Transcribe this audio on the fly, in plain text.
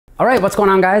All right, what's going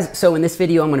on, guys? So in this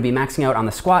video, I'm gonna be maxing out on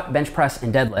the squat, bench press,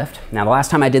 and deadlift. Now, the last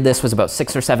time I did this was about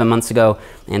 6 or 7 months ago,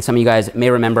 and some of you guys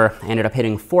may remember I ended up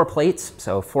hitting 4 plates,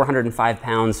 so 405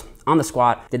 pounds on the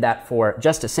squat, did that for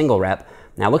just a single rep.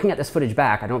 Now, looking at this footage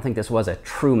back, I don't think this was a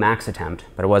true max attempt,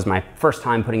 but it was my first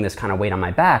time putting this kind of weight on my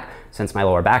back since my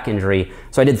lower back injury,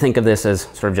 so I did think of this as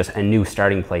sort of just a new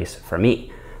starting place for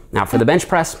me. Now, for the bench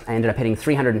press, I ended up hitting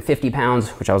 350 pounds,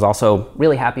 which I was also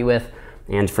really happy with.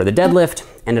 And for the deadlift,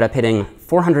 ended up hitting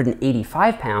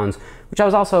 485 pounds, which I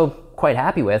was also quite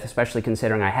happy with, especially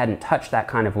considering I hadn't touched that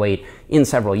kind of weight in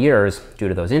several years due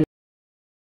to those injuries.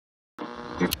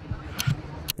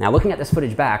 Now, looking at this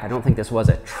footage back, I don't think this was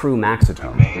a true max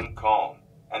attempt. Remain calm.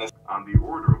 And on the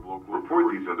order of local,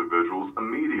 report these individuals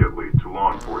immediately to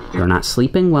law enforcement. You're not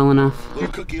sleeping well enough.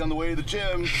 Little cookie on the way to the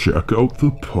gym. Check out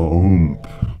the pump.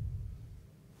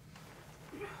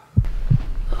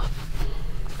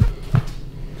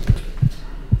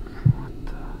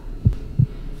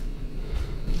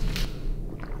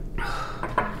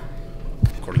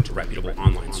 According to reputable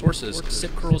online sources,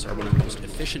 sit curls are one of the most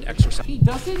efficient exercises. He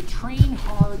doesn't train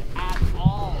hard at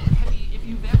all. If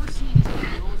you've ever seen his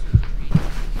videos or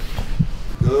training.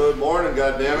 Good morning,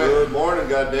 goddammit. Good morning,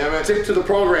 goddammit. Stick to the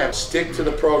program. Stick to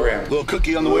the program. Little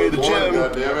cookie on the way to the gym.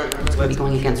 Goddammit. We're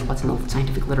going against what's in the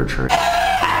scientific literature.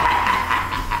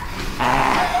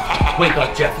 Wake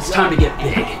up, Jeff. It's time to get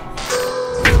big.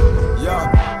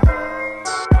 Yup.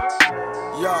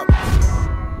 Yup.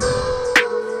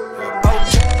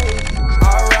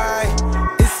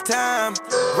 Time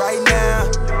right now,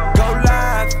 go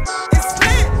live. It's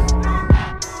lit.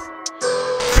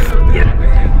 Yeah.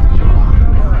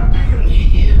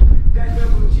 That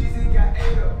double cheesy got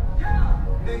ate up.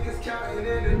 Niggas counting in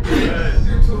the days.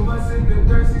 You're 2 months in the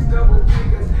dirt, 6 double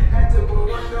figures. Had to go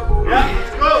one double. Yeah,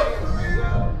 let's go.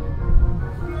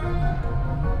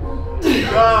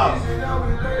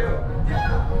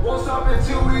 Won't stop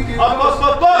until we get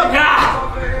Up.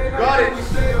 Yeah. Got it. Good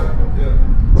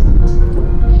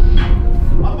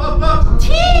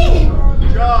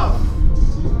job.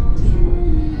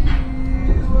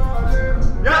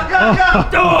 Yeah.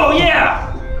 Oh,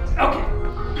 yeah.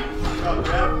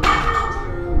 Okay.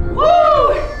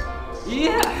 Woo!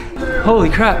 Yeah. Holy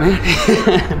crap, man.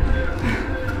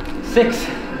 Six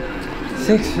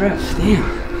reps. Damn.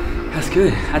 That's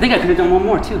good. I think I could have done one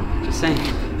more too. Just saying.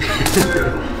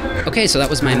 Okay, so that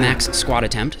was my max squat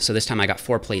attempt. So this time I got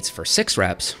 4 plates for 6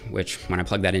 reps, which when I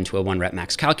plug that into a 1 rep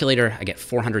max calculator, I get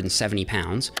 470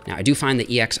 pounds. Now, I do find the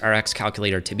EXRX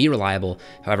calculator to be reliable.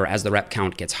 However, as the rep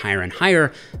count gets higher and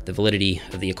higher, the validity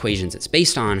of the equations it's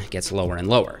based on gets lower and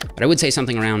lower. But I would say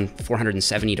something around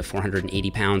 470 to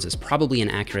 480 pounds is probably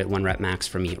an accurate 1 rep max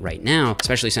for me right now,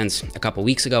 especially since a couple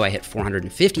weeks ago I hit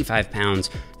 455 pounds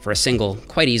for a single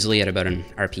quite easily at about an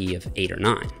RPE of 8 or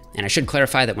 9. And I should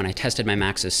clarify that when I tested my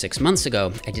maxes 6 months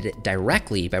ago, I did it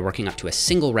directly by working up to a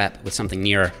single rep with something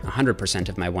near 100%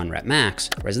 of my 1 rep max,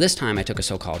 whereas this time I took a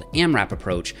so-called AMRAP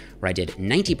approach where I did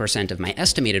 90% of my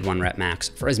estimated 1 rep max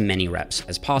for as many reps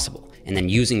as possible. And then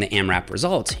using the AMRAP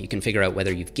results, you can figure out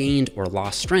whether you've gained or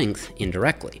lost strength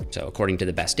indirectly. So according to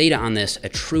the best data on this, a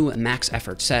true max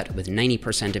effort set with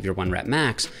 90% of your 1 rep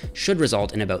max should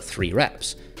result in about 3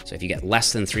 reps. So if you get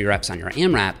less than 3 reps on your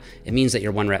AMRAP, it means that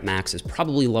your 1 rep max is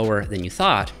probably lower than you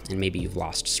thought, and maybe you've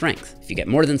lost strength. If you get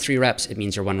more than 3 reps, it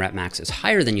means your 1 rep max is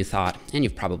higher than you thought, and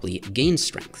you've probably gained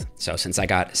strength. So since I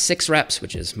got 6 reps,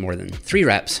 which is more than 3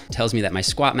 reps, tells me that my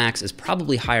squat max is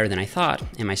probably higher than I thought,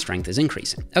 and my strength is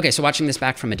increasing. Okay, so watching this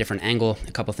back from a different angle,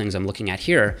 a couple things I'm looking at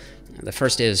here. The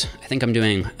first is, I think I'm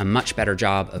doing a much better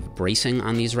job of bracing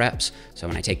on these reps. So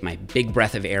when I take my big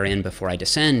breath of air in before I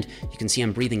descend, you can see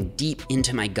I'm breathing deep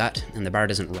into my gut and the bar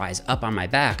doesn't rise up on my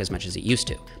back as much as it used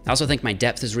to. I also think my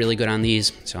depth is really good on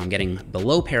these, so I'm getting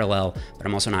below parallel, but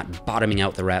I'm also not bottoming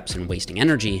out the reps and wasting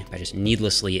energy by just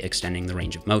needlessly extending the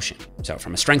range of motion. So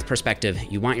from a strength perspective,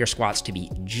 you want your squats to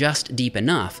be just deep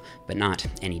enough, but not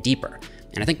any deeper.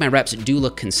 And I think my reps do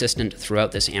look consistent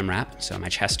throughout this AMRAP, so my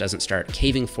chest doesn't start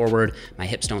caving forward, my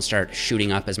hips don't start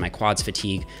shooting up as my quads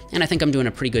fatigue, and I think I'm doing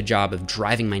a pretty good job of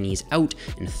driving my knees out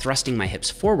and thrusting my hips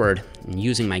forward and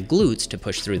using my glutes to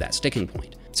push through that sticking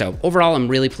point. So overall, I'm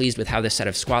really pleased with how this set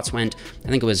of squats went. I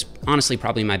think it was honestly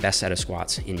probably my best set of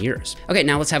squats in years. Okay,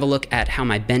 now let's have a look at how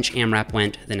my bench AMRAP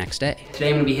went the next day. Today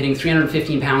I'm gonna be hitting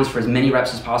 315 pounds for as many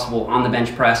reps as possible on the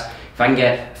bench press. If I can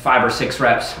get 5 or 6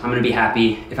 reps, I'm gonna be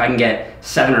happy. If I can get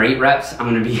 7 or 8 reps, I'm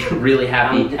gonna be really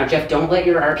happy. Now Jeff, don't let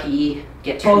your RPE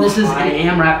get too high. Oh, this is an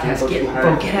AMRAP test. Get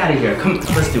out of here. Come,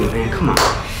 let's do it, man, come on.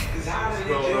 Let's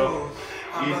go, bro.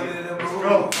 Easy. Let's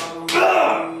go.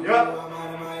 Yep.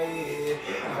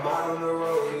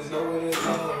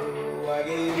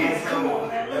 Come on,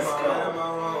 man, let's go.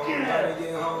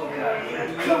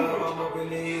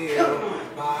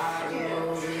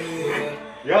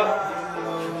 Yep.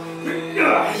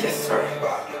 Yes, sir.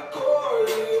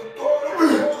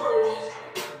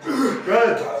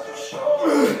 Good.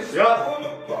 Yep.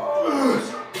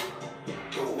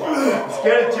 Let's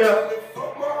get it, Jeff.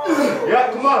 Yeah,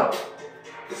 come on.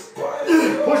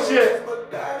 Push it.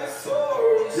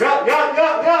 Yeah.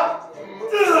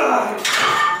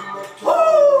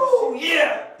 Woo!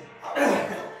 Yeah!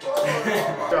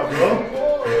 Good job, bro.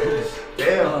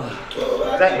 Damn.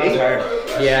 Is that 8?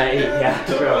 Yeah, 8, yeah.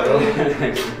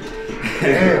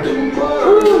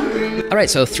 All right,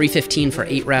 so 315 for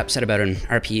 8 reps at about an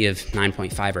RPE of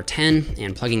 9.5 or 10,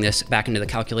 and plugging this back into the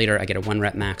calculator, I get a 1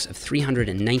 rep max of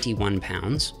 391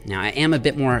 pounds. Now, I am a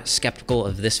bit more skeptical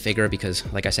of this figure because,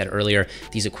 like I said earlier,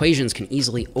 these equations can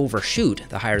easily overshoot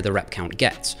the higher the rep count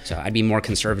gets. So I'd be more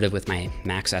conservative with my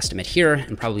max estimate here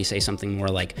and probably say something more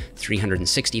like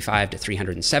 365 to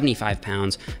 375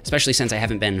 pounds, especially since I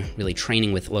haven't been really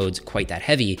training with loads quite that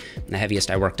heavy. The heaviest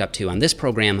I worked up to on this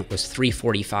program was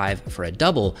 345 for a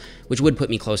double, which would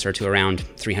put me closer to around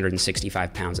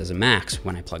 365 pounds as a max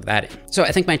when I plug that in. So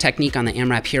I think my technique on the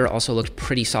AMRAP here also looked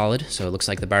pretty solid. So it looks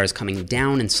like the bar is coming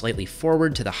down and slightly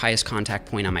forward to the highest contact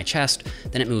point on my chest.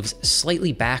 Then it moves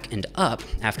slightly back and up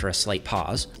after a slight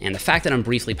pause. And the fact that I'm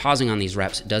briefly pausing on these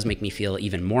reps does make me feel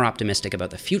even more optimistic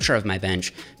about the future of my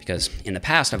bench, because in the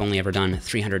past I've only ever done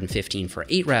 315 for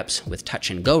 8 reps with touch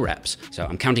and go reps. So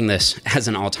I'm counting this as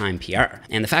an all-time PR.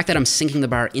 And the fact that I'm sinking the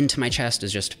bar into my chest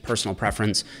is just personal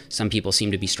preference. Some people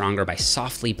seem to be stronger by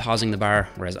softly pausing the bar,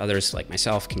 whereas others, like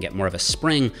myself, can get more of a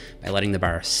spring by letting the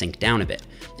bar sink down a bit.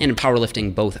 And in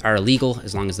powerlifting, both are legal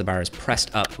as long as the bar is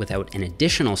pressed up without an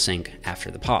additional sink after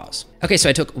the pause. Okay, so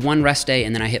I took 1 rest day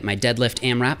and then I hit my deadlift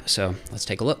AMRAP, so let's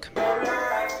take a look. Okay,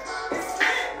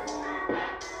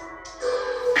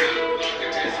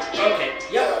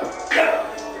 yep. Let's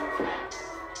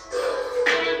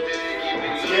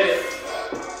get it.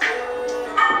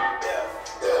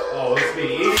 Oh, let's be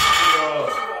easy, bro.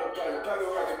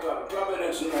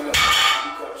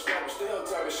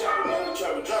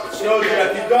 Go,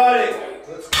 Jeff, you got it.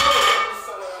 Let's go.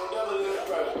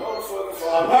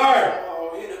 Up hard.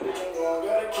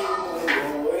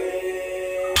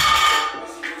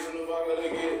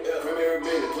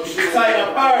 Push it tight,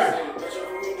 up hard.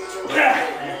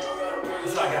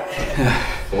 That's all I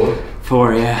got.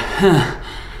 4, yeah.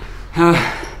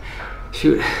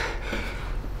 Shoot.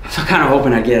 So I'm kind of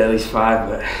hoping I get at least 5,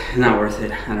 but it's not worth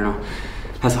it. I don't know.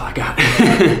 That's all I got.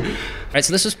 All right,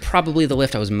 so this was probably the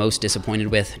lift I was most disappointed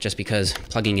with, just because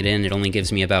plugging it in, it only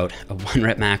gives me about a 1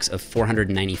 rep max of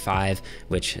 495,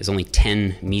 which is only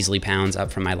 10 measly pounds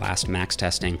up from my last max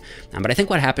testing. But I think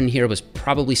what happened here was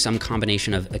probably some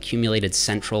combination of accumulated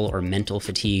central or mental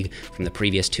fatigue from the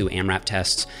previous 2 AMRAP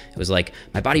tests. It was like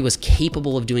my body was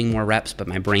capable of doing more reps, but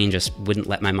my brain just wouldn't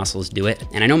let my muscles do it.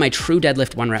 And I know my true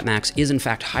deadlift 1 rep max is in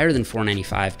fact higher than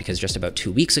 495 because just about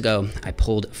 2 weeks ago, I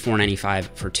pulled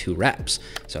 495 for 2 reps.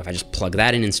 So if I just plug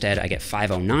that in instead, I get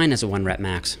 509 as a 1 rep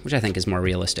max, which I think is more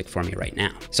realistic for me right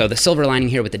now. So the silver lining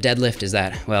here with the deadlift is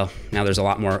that, well, now there's a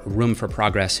lot more room for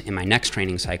progress in my next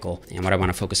training cycle. And what I want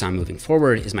to focus on moving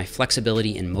forward is my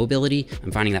flexibility and mobility.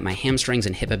 I'm finding that my hamstrings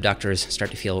and hip abductors start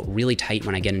to feel really tight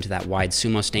when I get into that wide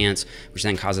sumo stance, which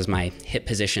then causes my hip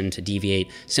position to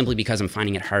deviate simply because I'm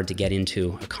finding it hard to get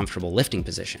into a comfortable lifting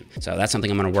position. So that's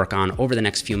something I'm going to work on over the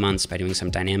next few months by doing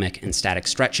some dynamic and static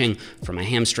stretching for my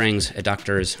hamstrings,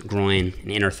 adductors, groin,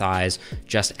 and inner thighs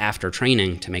just after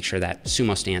training to make sure that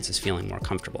sumo stance is feeling more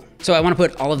comfortable. So I want to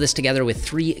put all of this together with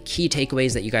 3 key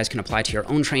takeaways that you guys can apply to your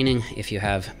own training if you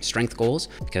have strength goals,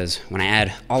 because when I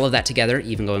add all of that together,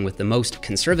 even going with the most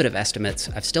conservative estimates,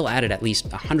 I've still added at least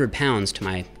 100 pounds to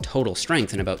my total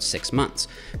strength in about 6 months,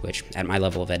 which at my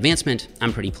level of advancement,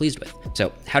 I'm pretty pleased with.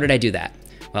 So how did I do that?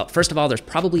 Well, first of all, there's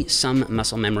probably some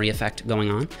muscle memory effect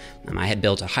going on. I had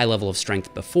built a high level of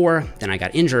strength before, then I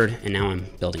got injured, and now I'm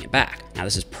building it back. Now,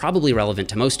 this is probably relevant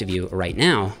to most of you right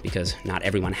now because not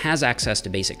everyone has access to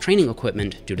basic training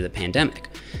equipment due to the pandemic.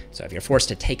 So if you're forced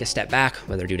to take a step back,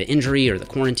 whether due to injury or the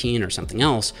quarantine or something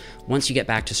else, once you get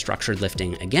back to structured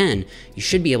lifting again, you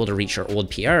should be able to reach your old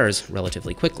PRs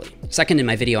relatively quickly. Second, in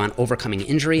my video on overcoming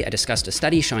injury, I discussed a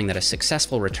study showing that a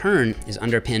successful return is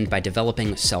underpinned by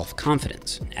developing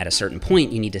self-confidence. At a certain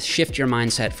point, you need to shift your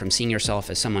mindset from seeing yourself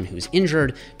as someone who's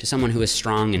injured to someone who is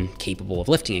strong and capable of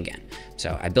lifting again.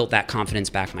 So I built that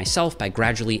confidence back myself by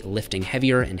gradually lifting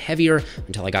heavier and heavier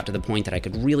until I got to the point that I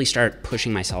could really start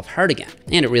pushing myself hard again.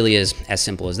 And it really is as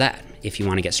simple as that. if you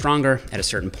want to get stronger, at a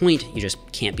certain point, you just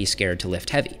can't be scared to lift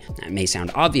heavy. Now, it may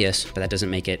sound obvious, but that doesn't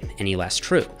make it any less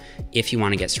true. If you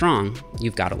want to get strong,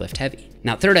 you've got to lift heavy.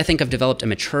 Now, third, I think I've developed a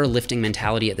mature lifting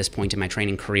mentality at this point in my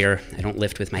training career. I don't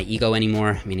lift with my ego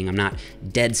anymore, meaning I'm not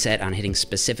dead set on hitting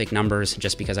specific numbers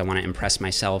just because I want to impress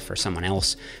myself or someone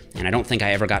else. And I don't think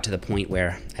I ever got to the point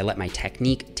where I let my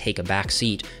technique take a back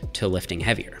seat to lifting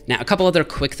heavier. Now, a couple other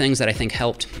quick things that I think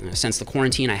helped. Since the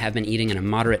quarantine, I have been eating in a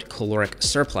moderate caloric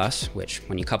surplus, which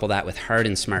when you couple that with hard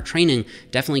and smart training,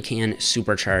 definitely can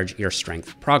supercharge your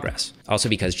strength progress. Also,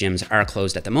 because gyms are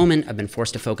closed at the moment, I've been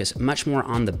forced to focus much more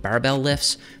on the barbell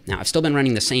lifts. Now, I've still been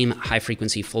running the same high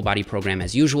frequency full body program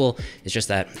as usual. It's just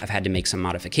that I've had to make some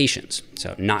modifications.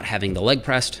 So not having the leg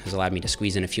press has allowed me to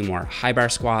squeeze in a few more high bar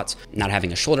squats. Not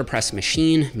having a shoulder press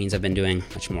machine means I've been doing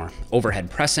much more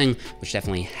overhead pressing, which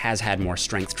definitely has had more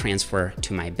strength transfer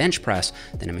to my bench press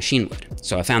than a machine would.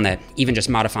 So I found that even just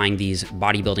modifying these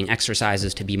bodybuilding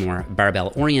exercises to be more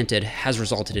barbell oriented has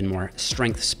resulted in more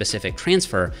strength specific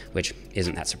transfer, which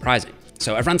isn't that surprising.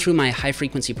 So I've run through my high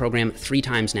frequency program 3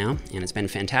 times now, and it's been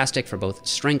fantastic for both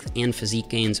strength and physique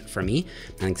gains for me.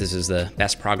 I think this is the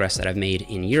best progress that I've made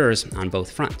in years on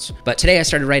both fronts. But today I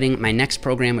started writing my next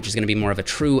program, which is going to be more of a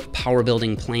true power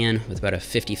building plan with about a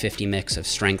 50-50 mix of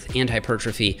strength and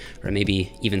hypertrophy, or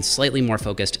maybe even slightly more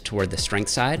focused toward the strength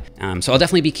side. So I'll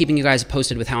definitely be keeping you guys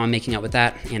posted with how I'm making out with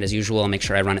that. And as usual, I'll make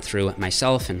sure I run it through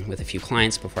myself and with a few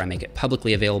clients before I make it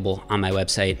publicly available on my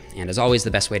website. And as always, the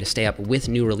best way to stay up with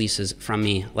new releases from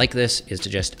me like this is to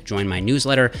just join my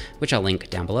newsletter, which I'll link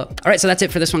down below. All right, so that's it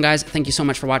for this one, guys. Thank you so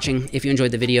much for watching. If you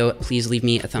enjoyed the video, please leave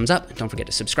me a thumbs up. Don't forget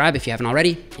to subscribe if you haven't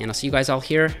already, and I'll see you guys all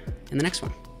here in the next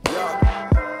one.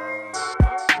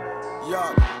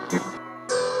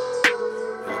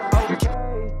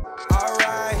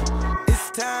 Alright, it's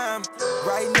time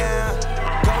right now.